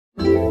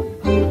Hey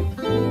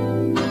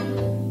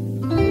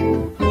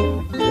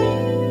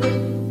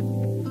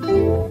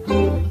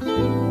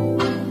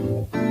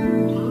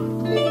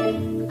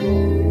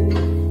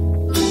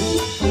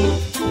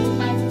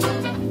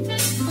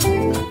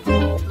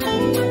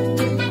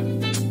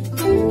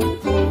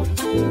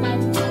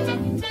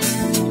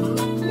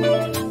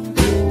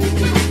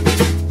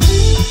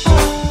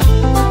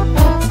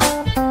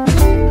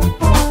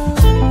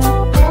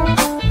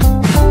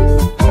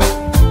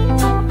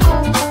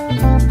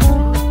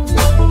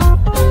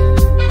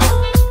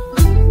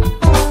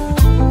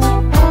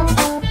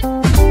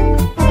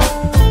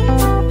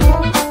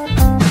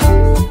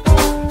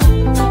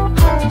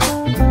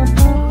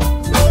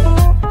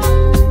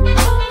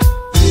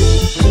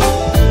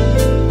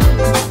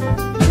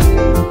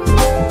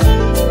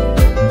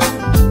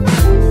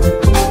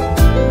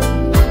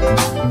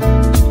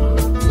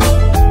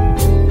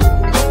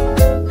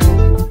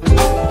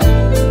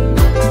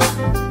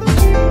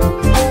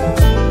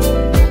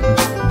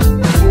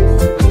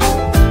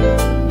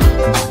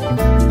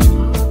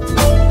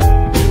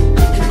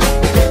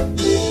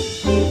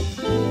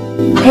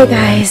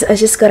guys, I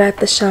just got out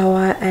the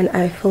shower and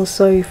I feel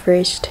so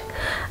refreshed.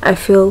 I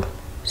feel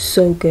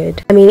so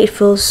good. I mean, it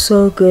feels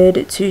so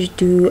good to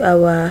do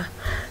our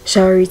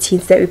shower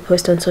routines that we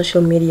post on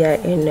social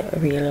media in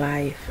real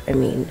life. I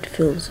mean, it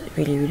feels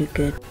really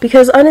good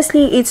because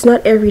honestly, it's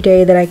not every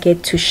day that I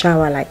get to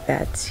shower like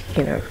that,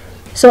 you know.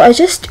 So I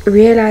just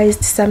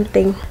realized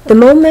something. The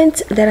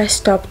moment that I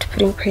stopped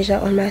putting pressure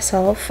on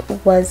myself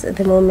was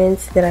the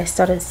moment that I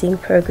started seeing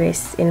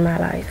progress in my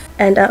life.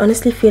 And I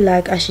honestly feel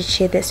like I should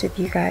share this with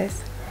you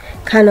guys.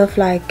 Kind of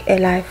like a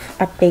life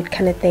update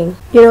kind of thing.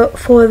 You know,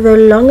 for the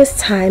longest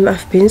time,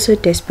 I've been so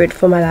desperate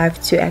for my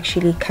life to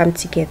actually come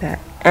together.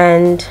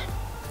 And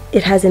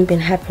it hasn't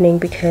been happening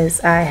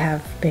because I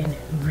have been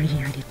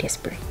really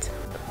desperate.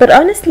 But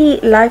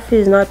honestly, life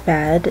is not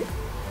bad.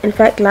 In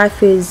fact,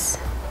 life is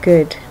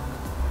good.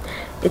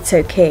 It's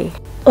okay.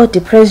 Oh,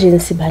 depression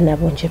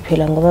sibanabo nje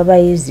phela ngoba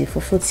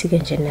bayizifo futhi ke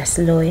nje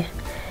nasiloya.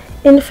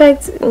 In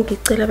fact,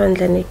 ngicela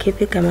bandla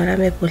nikhiphe igama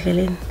lami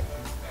ebhodleleni.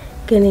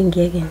 Ke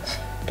ningiyeke nje,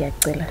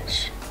 ngiyacela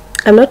nje.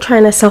 I'm not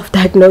trying to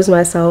self-diagnose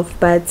myself,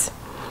 but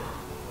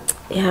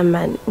yeah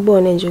man,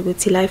 ubone nje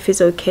ukuthi life is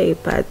okay,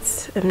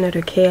 but I'm not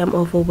okay. I'm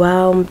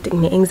overwhelmed,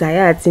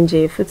 anxiety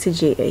nje futhi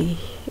nje.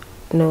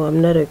 No,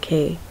 I'm not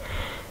okay.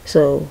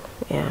 So,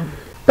 yeah.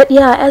 But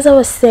yeah, as I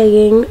was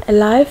saying,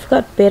 life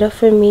got better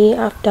for me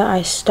after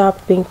I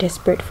stopped being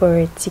desperate for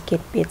it to get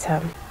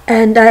better.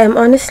 And I am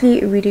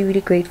honestly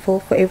really grateful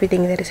for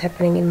everything that is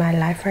happening in my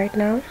life right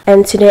now.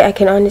 And today I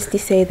can honestly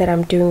say that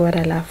I'm doing what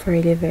I love for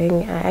a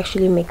living. I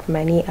actually make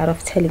money out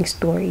of telling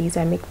stories.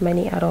 I make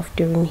money out of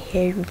doing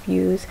hair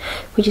reviews,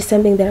 which is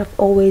something that I've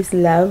always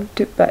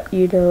loved, but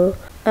you know,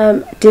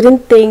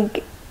 didn't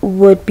think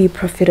would be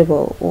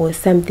profitable or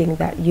something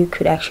that you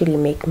could actually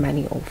make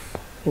money off,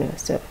 you know.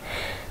 So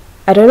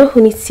I don't know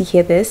who needs to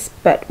hear this,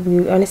 but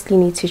we honestly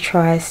need to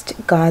trust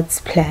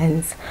God's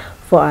plans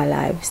for our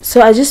lives.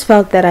 So I just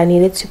felt that I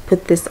needed to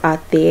put this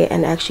out there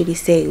and actually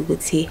say,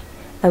 Uguti,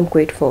 I'm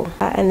grateful.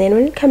 And then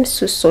when it comes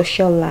to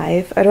social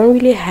life, I don't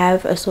really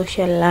have a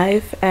social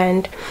life,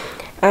 and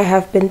I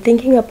have been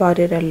thinking about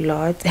it a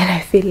lot, and I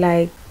feel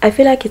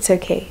like it's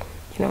okay.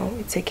 You know,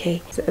 it's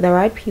okay. So the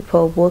right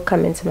people will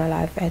come into my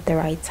life at the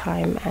right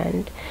time,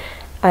 and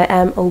I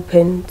am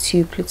open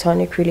to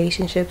platonic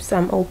relationships.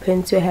 I'm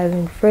open to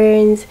having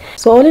friends.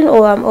 So all in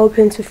all, I'm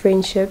open to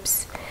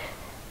friendships.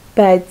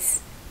 But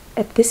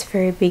at this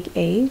very big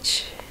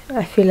age,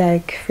 I feel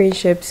like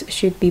friendships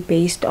should be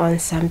based on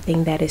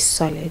something that is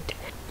solid.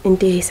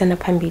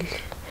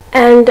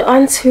 And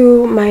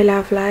onto my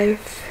love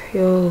life.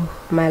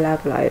 My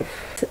love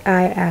life.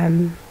 I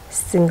am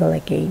single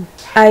again.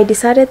 I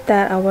decided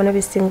that I want to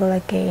be single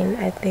again,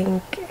 I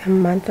think a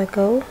month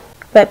ago.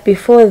 But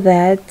before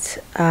that,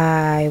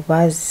 I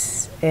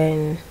was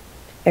in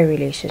a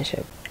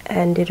relationship,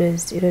 and it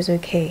was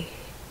okay.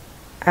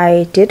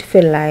 I did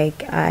feel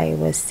like I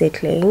was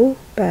settling,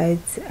 but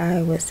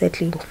I was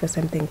settling for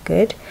something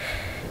good.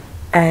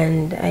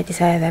 And I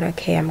decided that,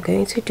 okay, I'm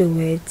going to do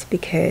it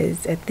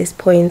because at this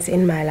point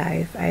in my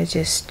life, I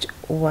just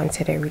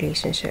wanted a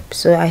relationship.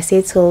 So I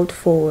settled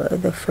for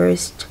the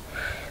first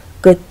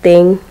good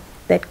thing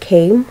that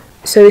came.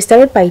 So we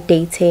started by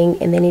dating,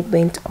 and then it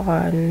went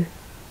on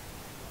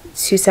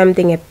to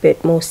something a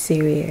bit more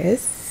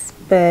serious.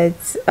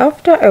 But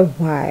after a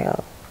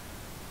while,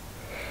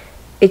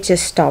 it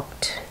just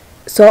stopped.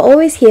 So I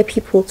always hear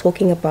people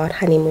talking about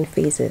honeymoon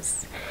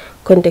phases,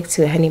 contact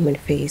to the honeymoon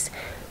phase.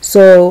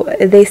 So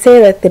they say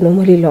that they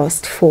normally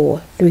last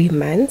for 3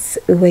 months,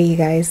 where you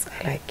guys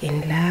are like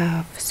in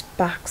love,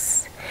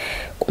 sparks,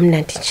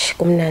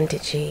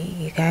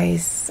 you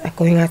guys are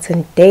going out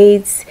on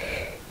dates,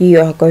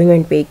 you are going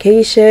on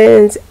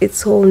vacations,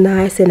 it's all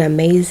nice and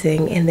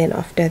amazing, and then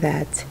after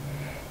that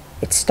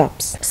it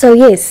stops. So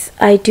yes,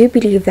 I do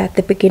believe that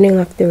the beginning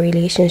of the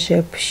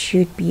relationship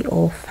should be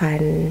all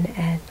fun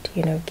and,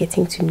 you know,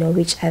 getting to know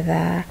each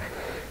other,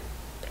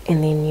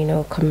 and then, you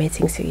know,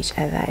 committing to each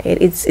other.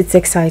 It's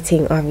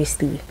exciting,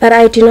 obviously, but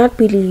I do not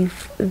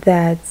believe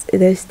that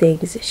those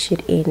things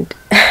should end.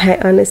 I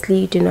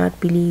honestly do not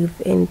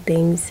believe in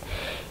things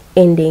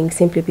ending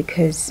simply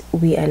because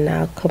we are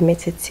now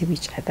committed to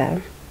each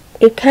other.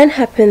 It can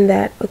happen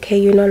that, okay,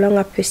 you're no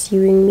longer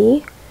pursuing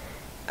me,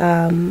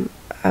 I'm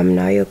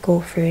now your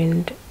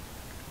girlfriend,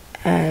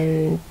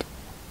 and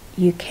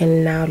you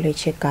can now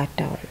let your guard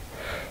down.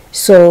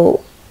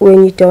 So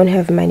when you don't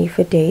have money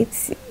for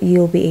dates,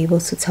 you'll be able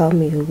to tell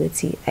me,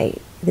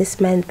 this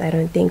month I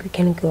don't think we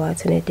can go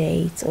out on a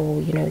date,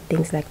 or, you know,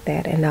 things like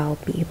that, and I'll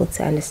be able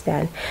to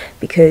understand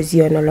because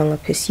you're no longer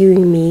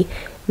pursuing me.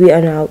 We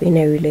are now in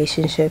a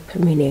relationship,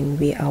 meaning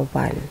we are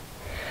one.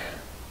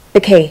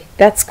 Okay,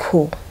 that's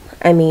cool.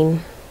 I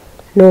mean,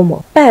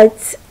 normal.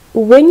 But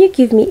when you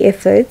give me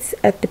effort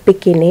at the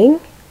beginning,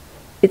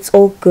 it's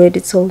all good,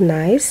 it's all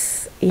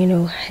nice, you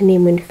know,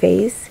 honeymoon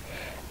phase,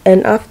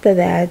 and after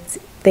that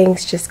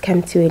things just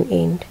come to an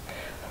end.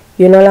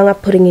 You're no longer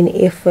putting in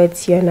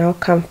effort, you're now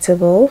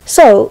comfortable.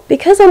 So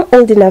because I'm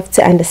old enough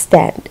to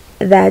understand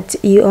that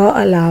you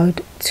are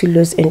allowed to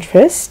lose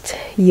interest,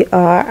 you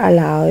are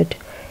allowed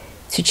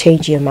to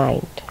change your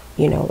mind,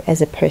 you know,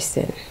 as a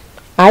person.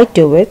 I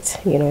do it,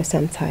 you know,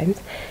 sometimes,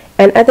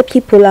 and other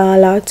people are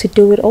allowed to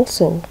do it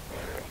also,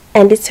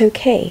 and it's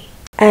okay.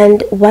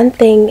 And one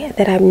thing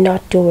that I'm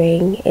not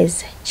doing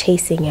is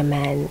chasing a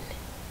man,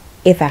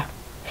 ever.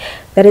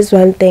 That is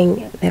one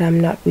thing that I'm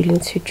not willing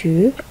to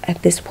do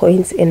at this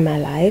point in my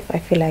life. I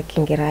feel like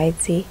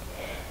anxiety,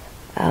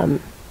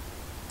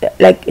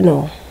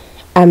 no,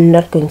 I'm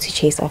not going to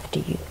chase after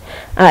you.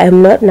 I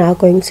am not now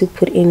going to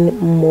put in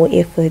more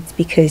effort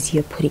because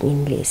you're putting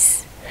in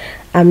less.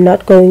 I'm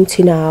not going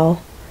to now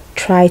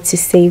try to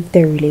save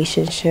the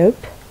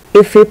relationship.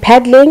 If we're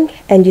paddling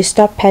and you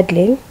stop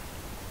paddling,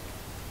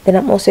 then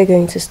I'm also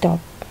going to stop,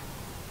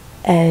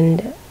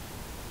 and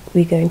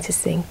we're going to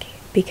sink,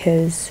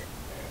 because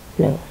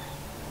no,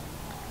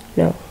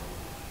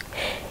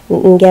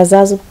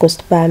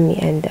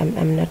 and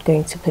I'm not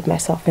going to put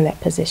myself in that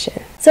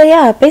position. So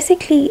yeah,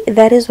 basically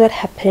that is what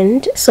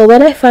happened. So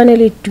when I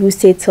finally do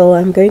settle,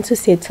 I'm going to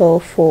settle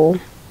for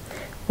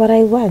what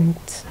I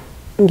want.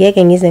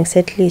 Ngeke ngize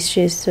ngisettle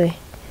isizwe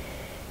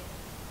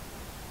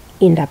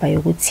indaba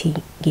yokuthi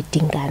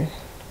ngidingane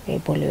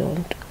yebo leyo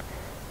nto.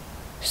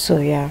 So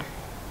yeah,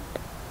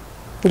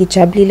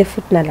 ngijabulile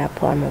futhi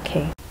nalapho I'm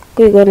okay.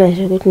 Kuyikona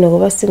nje ukuthi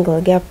nokuba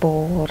single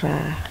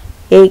kuyabhora,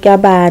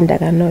 kuyabanda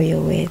ka know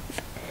your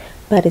worth,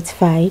 but it's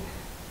fine.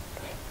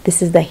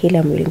 This is the hill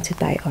I'm willing to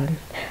die on.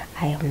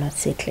 I am not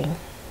settling.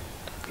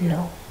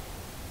 No.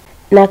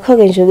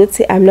 Nakho-ke nje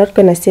ukuthi I'm not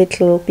gonna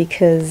settle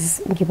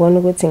because ngibona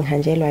ukuthi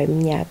ngihanjelwa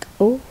iminyaka.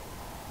 Oh,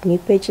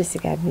 ngipurchase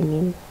kabi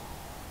mina.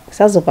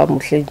 Kusazoba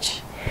muhle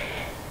nje.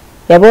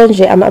 Yabo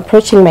nje I'm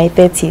approaching my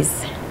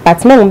 30s.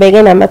 But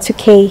mangibeke nama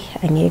 2K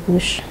angeke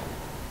kusho.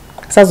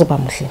 Kusazoba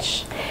muhle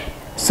nje.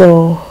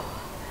 So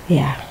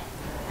yeah,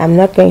 I'm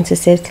not going to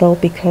settle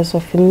because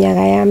of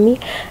iminyaka yami.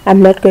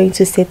 I'm not going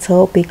to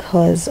settle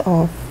because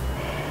of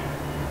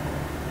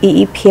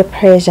peer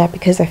pressure,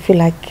 because I feel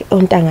like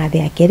ontanga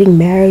they are getting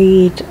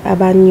married,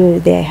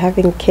 abanye they are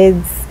having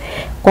kids,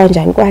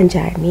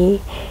 kwanjani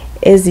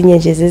ezinye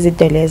nje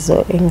zezinto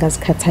lezo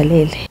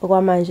engazikhathalele.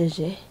 Okwamanje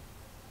nje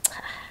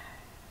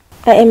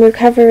I am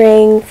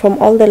recovering from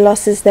all the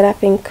losses that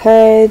I've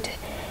incurred.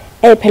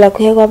 I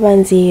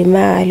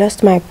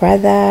lost my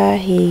brother.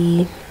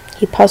 He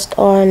passed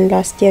on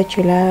last year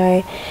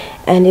July,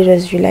 and it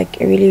was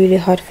really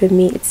hard for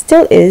me. It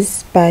still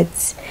is,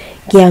 but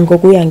and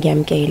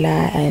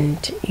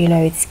you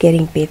know, it's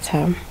getting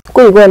better.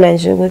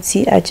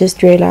 I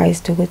just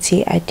realized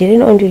I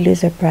didn't only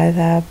lose a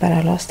brother, but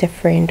I lost a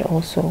friend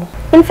also.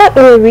 In fact,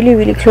 we were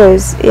really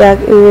close. Yeah,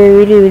 we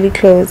were really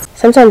close.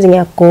 Sometimes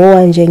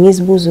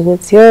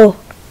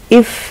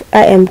if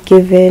I am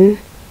given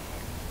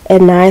a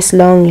nice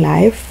long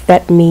life,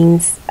 that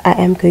means I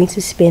am going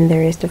to spend the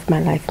rest of my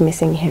life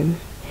missing him.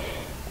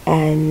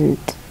 And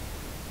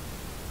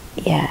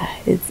yeah,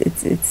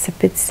 it's a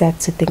bit sad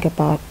to think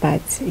about,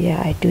 but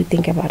yeah, I do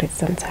think about it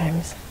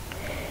sometimes,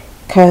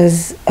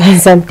 because on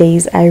some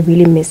days I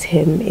really miss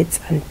him. It's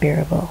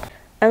unbearable.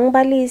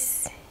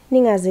 Angbalis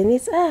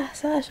ningazenit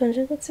sasho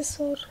nje ukuthi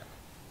sorry.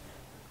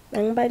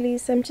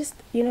 Angbalis, I'm just,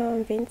 you know,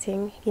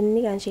 inventing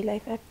nje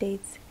life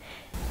updates.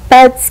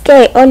 But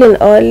okay, all in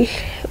all,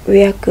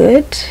 we are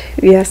good.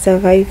 We are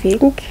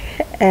surviving.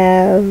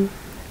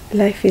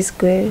 Life is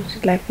good.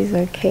 Life is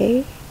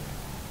okay.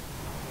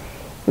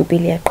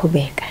 Okay,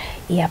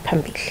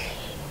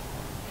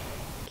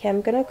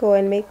 I'm gonna go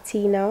and make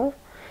tea now,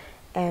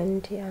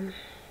 and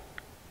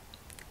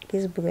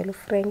this is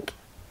Frank.